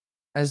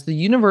As the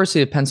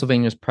University of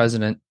Pennsylvania's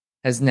president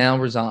has now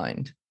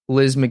resigned,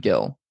 Liz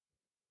Magill,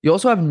 you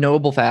also have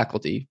notable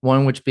faculty, one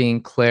of which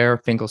being Claire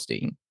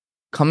Finkelstein,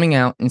 coming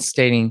out and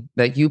stating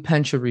that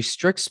UPenn should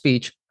restrict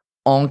speech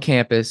on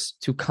campus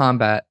to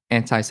combat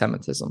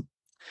anti-Semitism.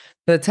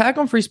 The attack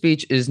on free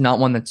speech is not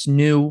one that's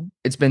new.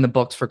 It's been in the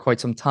books for quite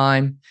some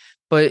time,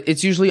 but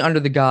it's usually under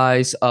the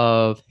guise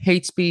of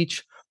hate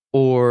speech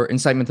or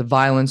incitement to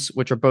violence,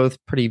 which are both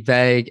pretty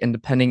vague and,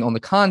 depending on the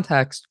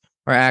context,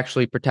 are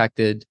actually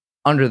protected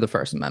under the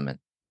First Amendment.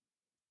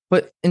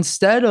 But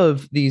instead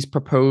of these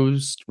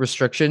proposed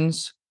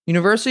restrictions,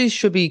 universities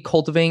should be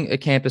cultivating a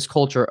campus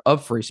culture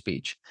of free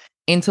speech,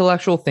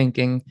 intellectual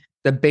thinking,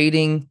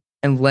 debating,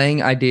 and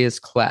letting ideas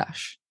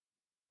clash.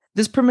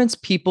 This permits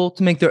people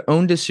to make their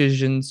own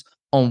decisions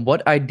on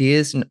what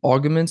ideas and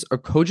arguments are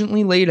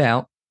cogently laid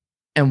out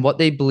and what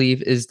they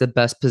believe is the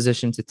best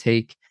position to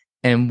take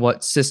and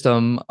what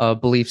system of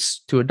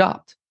beliefs to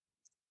adopt.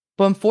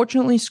 But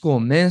unfortunately, school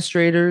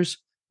administrators,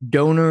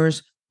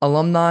 donors,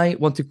 alumni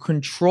want to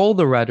control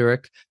the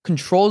rhetoric,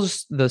 control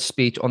the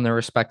speech on their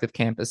respective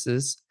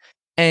campuses,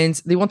 and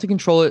they want to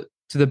control it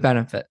to the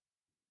benefit.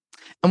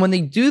 And when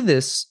they do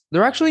this,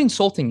 they're actually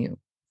insulting you.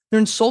 They're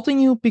insulting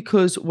you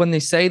because when they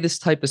say this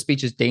type of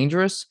speech is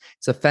dangerous,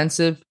 it's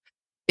offensive,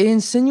 it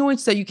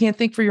insinuates that you can't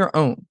think for your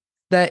own.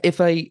 That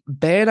if a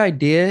bad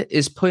idea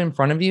is put in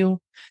front of you,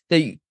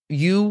 that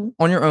you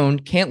on your own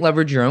can't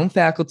leverage your own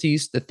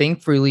faculties to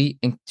think freely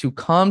and to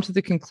come to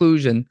the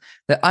conclusion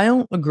that I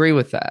don't agree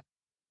with that.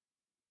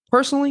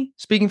 Personally,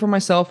 speaking for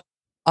myself,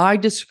 I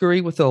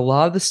disagree with a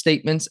lot of the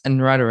statements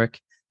and rhetoric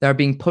that are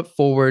being put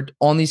forward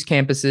on these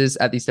campuses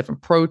at these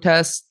different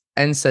protests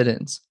and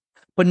sit-ins.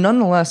 But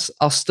nonetheless,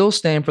 I'll still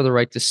stand for the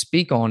right to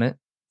speak on it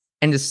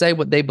and to say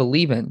what they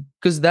believe in,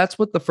 because that's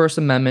what the First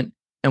Amendment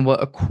and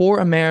what a core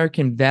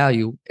American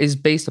value is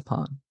based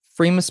upon: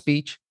 freedom of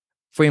speech,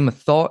 freedom of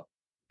thought,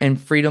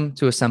 and freedom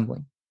to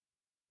assembly.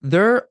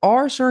 There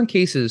are certain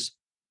cases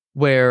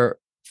where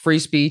free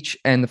speech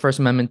and the First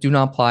Amendment do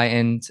not apply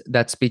and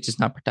that speech is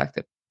not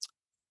protected.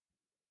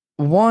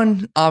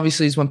 One,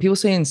 obviously, is when people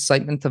say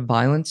incitement to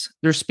violence,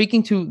 they're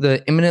speaking to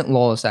the imminent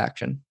lawless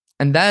action.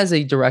 And that is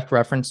a direct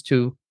reference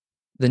to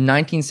the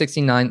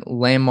 1969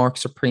 landmark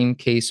Supreme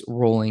Case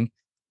ruling,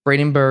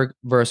 Brandenburg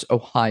versus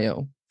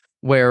Ohio,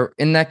 where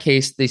in that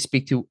case, they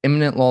speak to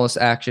imminent lawless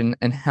action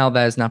and how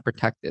that is not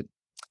protected.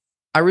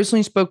 I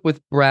recently spoke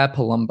with Brad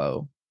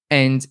Palumbo,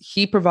 and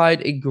he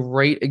provided a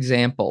great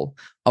example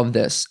of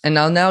this. And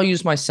I'll now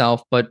use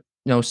myself, but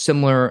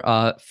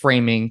similar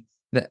framing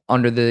that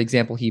under the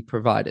example he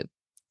provided.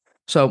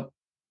 So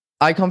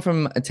I come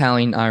from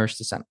Italian Irish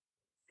descent.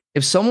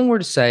 If someone were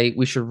to say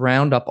we should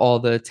round up all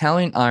the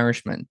Italian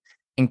Irishmen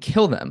and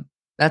kill them,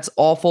 that's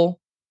awful.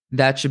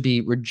 That should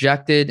be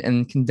rejected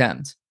and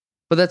condemned.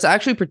 But that's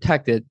actually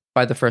protected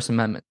by the First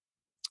Amendment.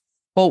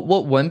 Well,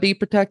 what wouldn't be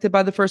protected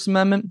by the First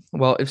Amendment?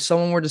 Well, if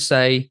someone were to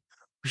say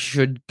we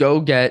should go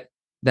get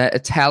that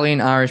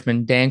Italian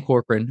Irishman, Dan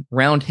Corcoran,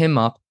 round him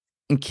up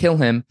and kill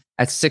him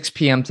at 6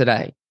 p.m.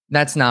 today,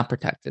 that's not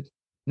protected.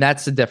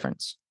 That's the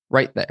difference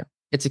right there.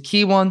 It's a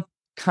key one,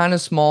 kind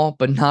of small,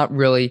 but not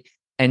really,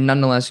 and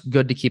nonetheless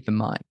good to keep in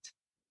mind.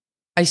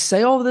 I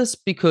say all of this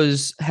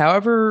because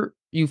however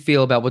you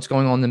feel about what's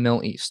going on in the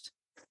Middle East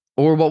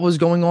or what was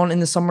going on in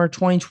the summer of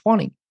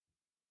 2020,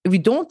 if you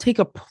don't take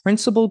a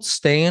principled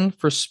stand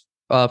for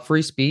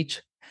free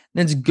speech,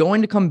 then it's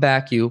going to come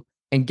back you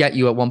and get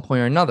you at one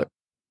point or another.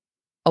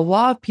 A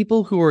lot of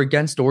people who are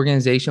against the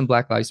organization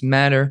Black Lives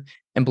Matter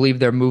and believe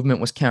their movement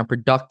was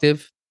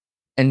counterproductive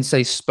and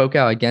say spoke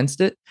out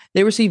against it,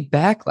 they receive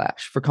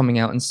backlash for coming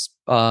out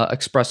and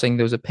expressing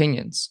those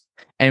opinions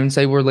and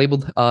say we're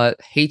labeled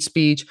hate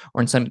speech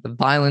or incitement to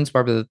violence,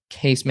 whatever the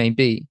case may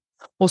be.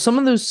 Well, some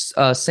of those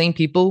same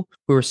people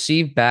who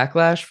receive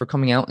backlash for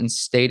coming out and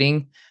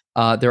stating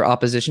their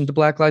opposition to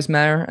Black Lives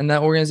Matter and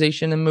that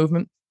organization and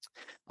movement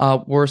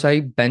were, say,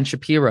 Ben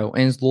Shapiro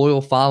and his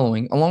loyal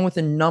following, along with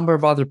a number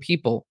of other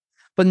people.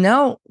 But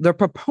now they're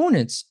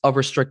proponents of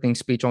restricting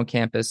speech on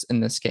campus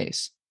in this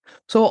case.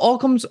 So it all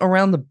comes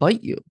around to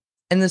bite you.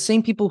 And the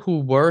same people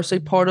who were, say,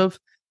 part of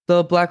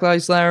the Black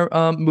Lives Matter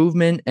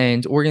movement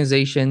and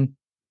organization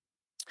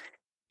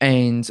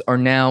and are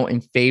now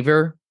in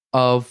favor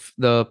of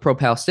the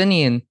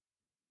pro-Palestinian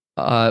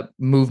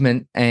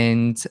movement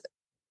and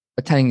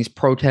attending these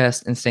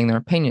protests and saying their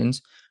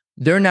opinions,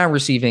 they're now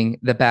receiving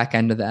the back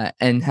end of that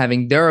and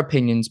having their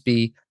opinions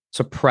be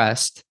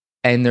suppressed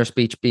and their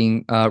speech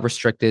being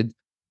restricted.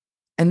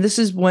 And this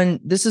is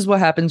what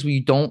happens when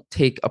you don't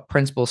take a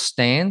principled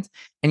stand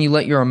and you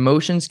let your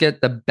emotions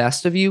get the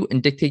best of you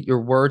and dictate your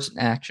words and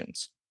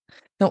actions.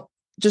 Now,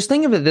 just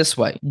think of it this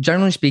way.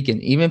 Generally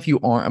speaking, even if you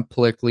aren't a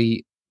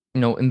politically,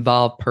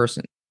 involved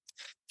person,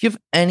 if you have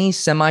any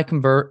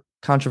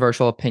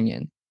controversial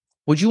opinion,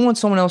 would you want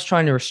someone else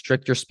trying to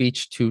restrict your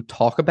speech to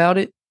talk about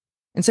it?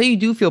 And say you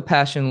do feel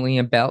passionately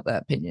about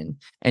that opinion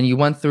and you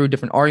went through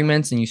different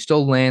arguments and you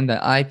still land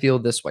that I feel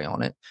this way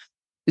on it.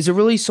 Is it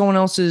really someone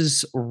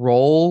else's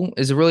role?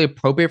 Is it really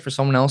appropriate for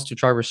someone else to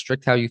try to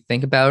restrict how you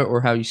think about it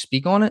or how you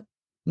speak on it?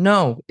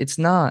 No, it's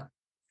not.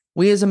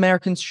 We as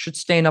Americans should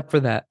stand up for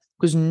that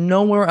because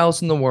nowhere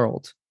else in the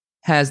world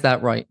has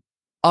that right.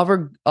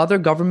 Other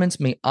governments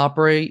may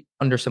operate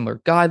under similar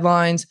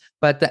guidelines,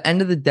 but at the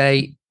end of the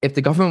day, if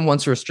the government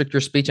wants to restrict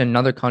your speech in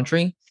another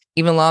country,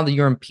 even a lot of the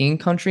European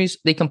countries,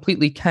 they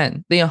completely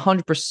can. They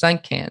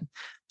 100% can.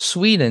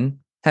 Sweden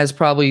has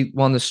probably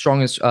one of the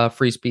strongest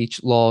free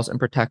speech laws and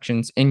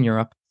protections in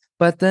Europe.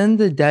 But at the end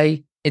of the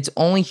day, it's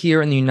only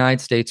here in the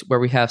United States where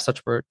we have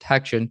such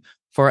protection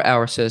for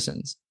our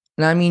citizens.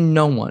 And I mean,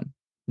 no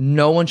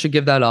one should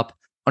give that up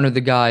under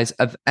the guise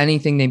of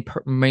anything they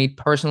may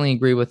personally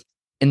agree with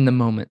in the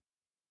moment.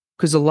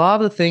 Because a lot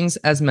of the things,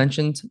 as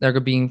mentioned, that are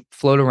being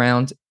floated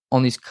around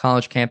on these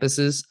college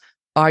campuses,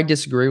 I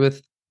disagree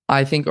with,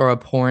 I think are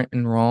abhorrent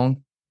and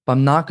wrong. But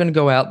I'm not going to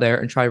go out there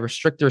and try to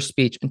restrict their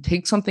speech and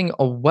take something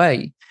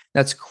away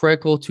that's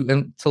critical to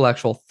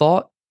intellectual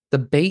thought,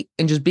 debate,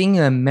 and just being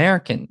an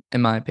American,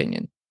 in my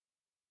opinion.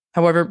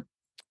 However,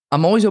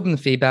 I'm always open to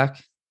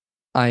feedback.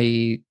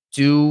 I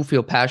do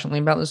feel passionately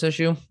about this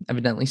issue,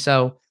 evidently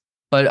so.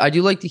 But I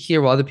do like to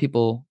hear what other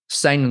people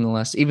say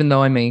nonetheless, even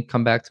though I may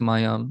come back to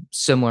my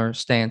similar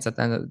stance at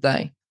the end of the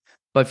day.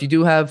 But if you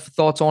do have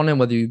thoughts on it,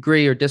 whether you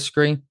agree or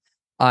disagree,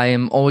 I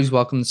am always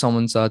welcome to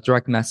someone's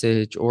direct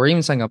message or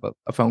even setting up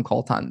a phone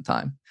call time to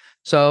time.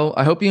 So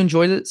I hope you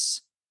enjoyed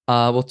this.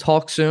 We'll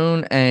talk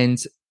soon, and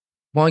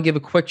want to give a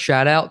quick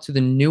shout out to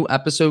the new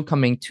episode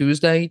coming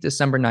Tuesday,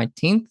 December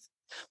 19th.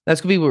 That's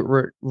going to be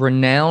with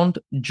renowned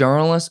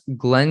journalist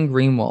Glenn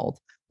Greenwald,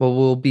 where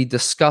we'll be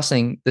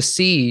discussing the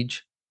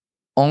siege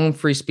on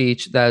free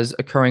speech that is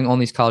occurring on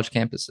these college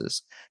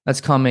campuses.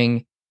 That's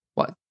coming,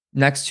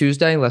 next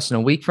Tuesday, less than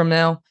a week from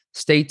now.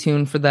 Stay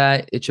tuned for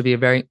that. It should be a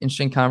very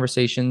interesting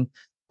conversation.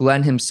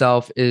 Glenn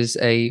himself is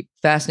a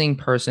fascinating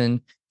person.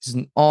 He's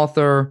an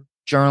author,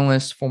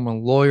 journalist, former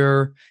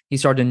lawyer. He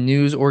started a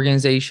news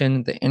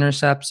organization, The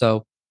Intercept.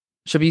 So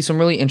should be some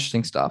really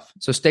interesting stuff.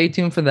 So stay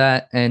tuned for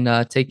that, and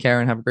take care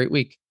and have a great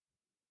week.